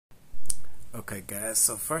Okay, guys,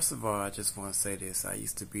 so first of all, I just want to say this. I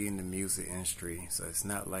used to be in the music industry, so it's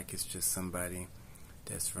not like it's just somebody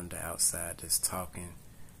that's from the outside that's talking.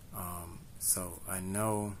 So I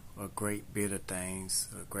know a great bit of things,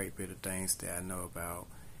 that I know about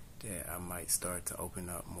that I might start to open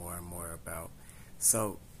up more and more about.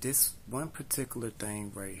 So this one particular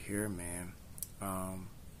thing right here, man,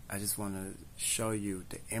 I just want to show you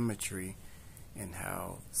the imagery and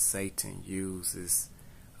how Satan uses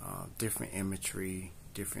different imagery,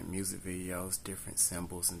 different music videos, different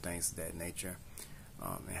symbols and things of that nature,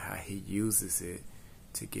 and how he uses it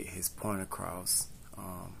to get his point across.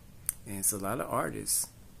 And it's a lot of artists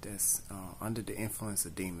that's under the influence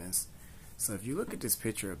of demons. So if you look at this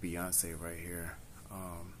picture of Beyonce right here,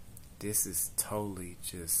 this is totally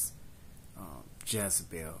just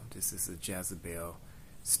Jezebel. This is a Jezebel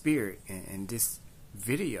spirit. And this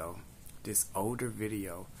video, this older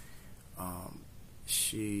video,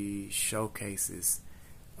 she showcases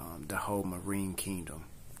the whole marine kingdom.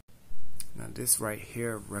 Now this right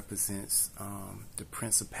here represents the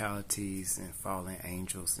principalities and fallen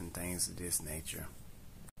angels and things of this nature.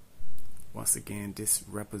 Once again, this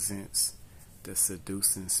represents the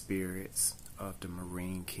seducing spirits of the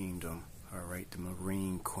marine kingdom. Alright, the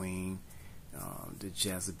marine queen, the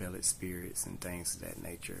Jezebelic spirits and things of that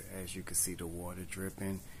nature. As you can see, the water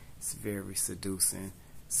dripping, it's very seducing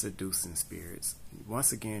spirits.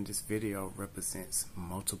 Once again, this video represents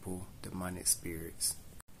multiple demonic spirits.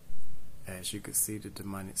 As you can see, the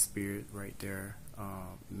demonic spirit right there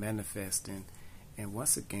manifesting. And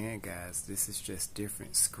once again, guys, this is just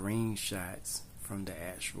different screenshots from the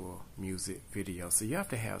actual music video. So you have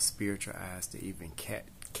to have spiritual eyes to even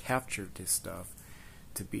capture this stuff,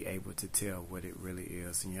 to be able to tell what it really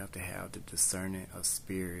is. And you have to have the discerning of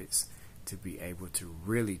spirits to be able to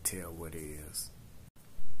really tell what it is.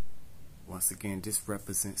 Once again, this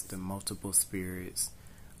represents the multiple spirits,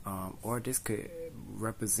 or this could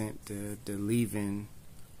represent the leaving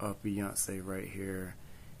of Beyonce right here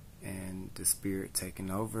and the spirit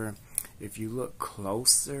taking over. If you look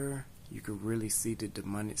closer, you could really see the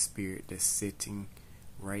demonic spirit that's sitting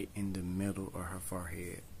right in the middle of her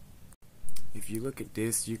forehead. If you look at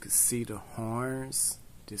this, you could see the horns.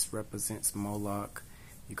 This represents Moloch.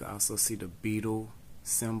 You can also see the beetle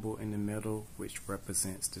symbol in the middle, which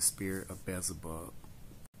represents the spirit of Beelzebub.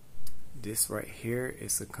 This right here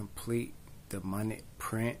is a complete demonic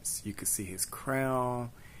prince. You can see his crown,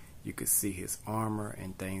 you can see his armor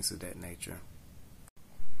and things of that nature.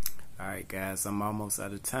 Alright guys, I'm almost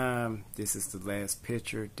out of time. This is the last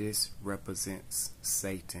picture. This represents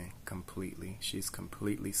Satan completely. She's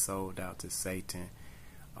completely sold out to Satan.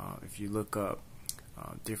 If you look up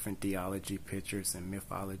different theology pictures and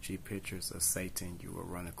mythology pictures of Satan, you will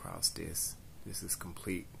run across this. This is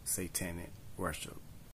complete satanic worship.